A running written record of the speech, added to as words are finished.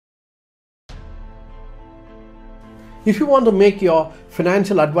If you want to make your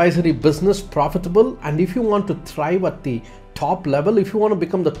financial advisory business profitable, and if you want to thrive at the top level, if you want to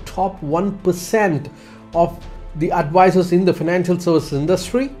become the top 1% of the advisors in the financial services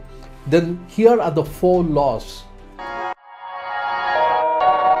industry, then here are the 4 laws.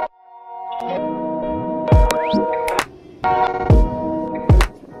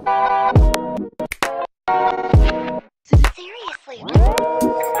 Seriously.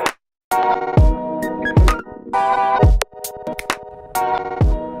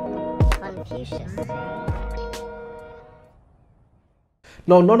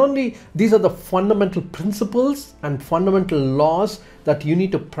 Now, not only these are the fundamental principles and fundamental laws that you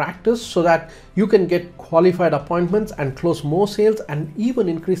need to practice so that you can get qualified appointments and close more sales and even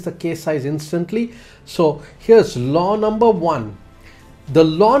increase the case size instantly. So here's law number 1. The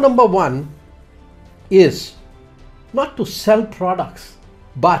law number 1 is not to sell products,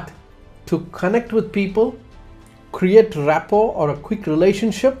 but to connect with people, create rapport or a quick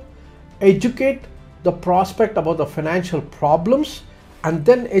relationship, educate the prospect about the financial problems, and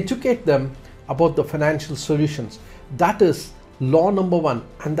then educate them about the financial solutions. That is law number 1,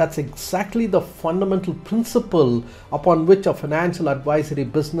 and that's exactly the fundamental principle upon which a financial advisory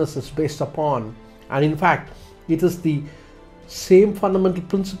business is based upon. And in fact, it is the same fundamental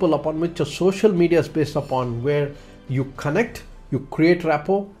principle upon which a social media is based upon, where you connect, you create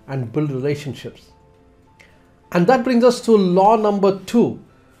rapport and build relationships. And that brings us to law number 2.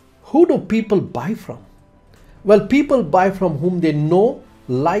 Who do people buy from? Well, people buy from whom they know,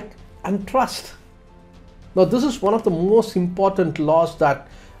 like, and trust. Now, this is one of the most important laws that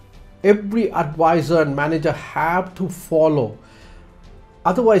every advisor and manager have to follow.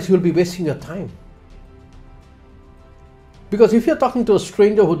 Otherwise, you'll be wasting your time. Because if you're talking to a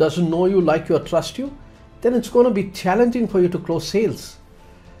stranger who doesn't know you, like you, or trust you, then it's going to be challenging for you to close sales.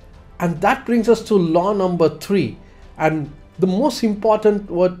 And that brings us to law number 3. And the most important,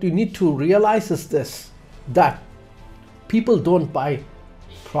 what you need to realize is this, that people don't buy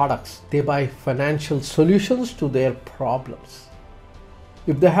products, they buy financial solutions to their problems.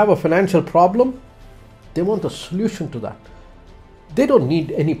 If they have a financial problem, they want a solution to that. They don't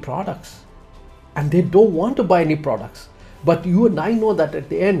need any products and they don't want to buy any products. But you and I know that at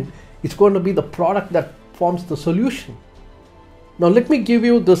the end, it's going to be the product that forms the solution. Now, let me give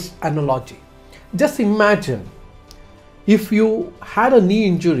you this analogy. Just imagine if you had a knee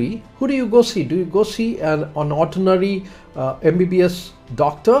injury, who do you go see? Do you go see an ordinary MBBS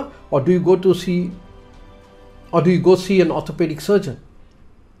doctor, or do you go see an orthopedic surgeon?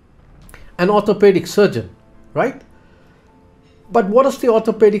 An orthopedic surgeon, right? But what does the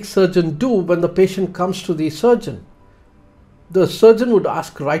orthopedic surgeon do when the patient comes to the surgeon? The surgeon would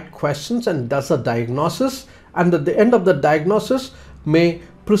ask right questions and does a diagnosis, and at the end of the diagnosis may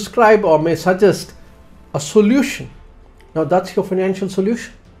prescribe or may suggest a solution. Now, that's your financial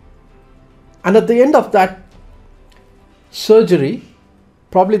solution. And at the end of that surgery,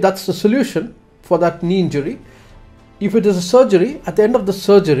 probably that's the solution for that knee injury. If it is a surgery, at the end of the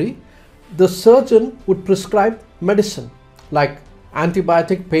surgery, the surgeon would prescribe medicine like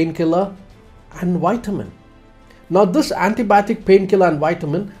antibiotic, painkiller, and vitamin. Now, this antibiotic, painkiller, and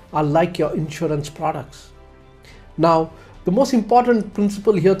vitamin are like your insurance products. Now, the most important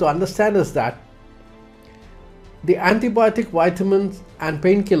principle here to understand is that the antibiotic, vitamins, and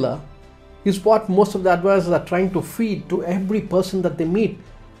painkiller is what most of the advisors are trying to feed to every person that they meet.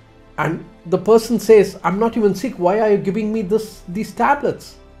 And the person says, I'm not even sick, why are you giving me these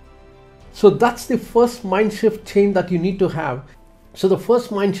tablets? So that's the first mind shift change that you need to have. So the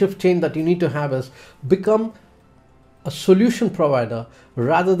first mind shift change that you need to have is become a solution provider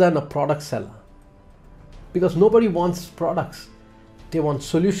rather than a product seller. Because nobody wants products, they want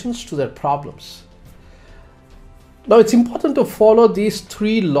solutions to their problems. Now, it's important to follow these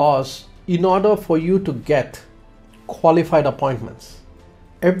 3 laws in order for you to get qualified appointments.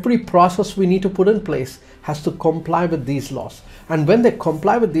 Every process we need to put in place has to comply with these laws. And when they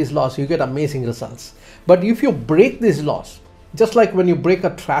comply with these laws, you get amazing results. But if you break these laws, just like when you break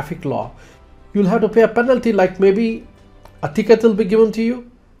a traffic law, you'll have to pay a penalty, like maybe a ticket will be given to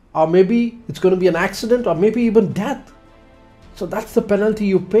you, or maybe it's going to be an accident, or maybe even death. So that's the penalty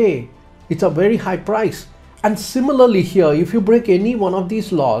you pay. It's a very high price. And similarly here, if you break any one of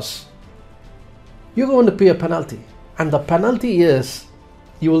these laws, you're going to pay a penalty. And the penalty is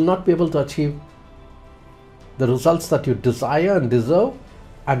you will not be able to achieve the results that you desire and deserve,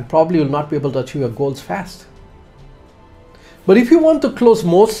 and probably will not be able to achieve your goals fast. But if you want to close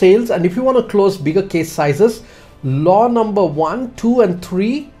more sales and if you want to close bigger case sizes, law number 1, 2, and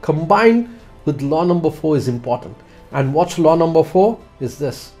 3 combined with law number 4 is important. And what's law number 4 is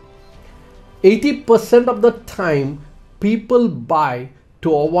this: 80% of the time People buy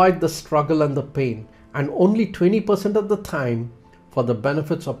to avoid the struggle and the pain, and only 20% of the time for the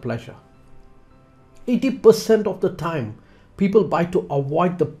benefits or pleasure. 80% of the time, people buy to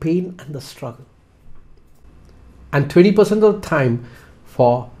avoid the pain and the struggle, and 20% of the time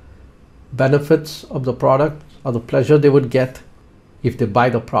for benefits of the product or the pleasure they would get if they buy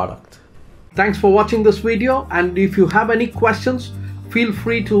the product. Thanks for watching this video, and if you have any questions, feel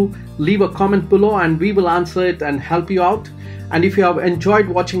free to leave a comment below and we will answer it and help you out. And if you have enjoyed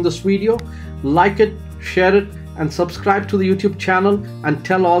watching this video, like it, share it, and subscribe to the YouTube channel and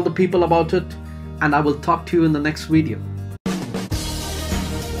tell all the people about it. And I will talk to you in the next video.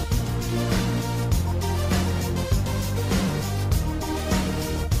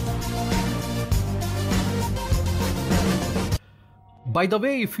 By the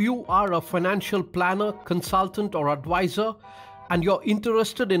way, if you are a financial planner, consultant, or advisor, and you're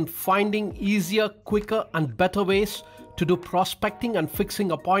interested in finding easier, quicker, and better ways to do prospecting and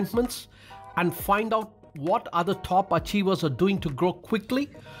fixing appointments, and find out what other top achievers are doing to grow quickly,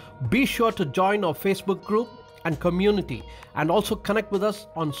 be sure to join our Facebook group and community, and also connect with us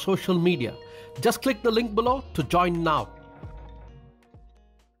on social media. Just click the link below to join now.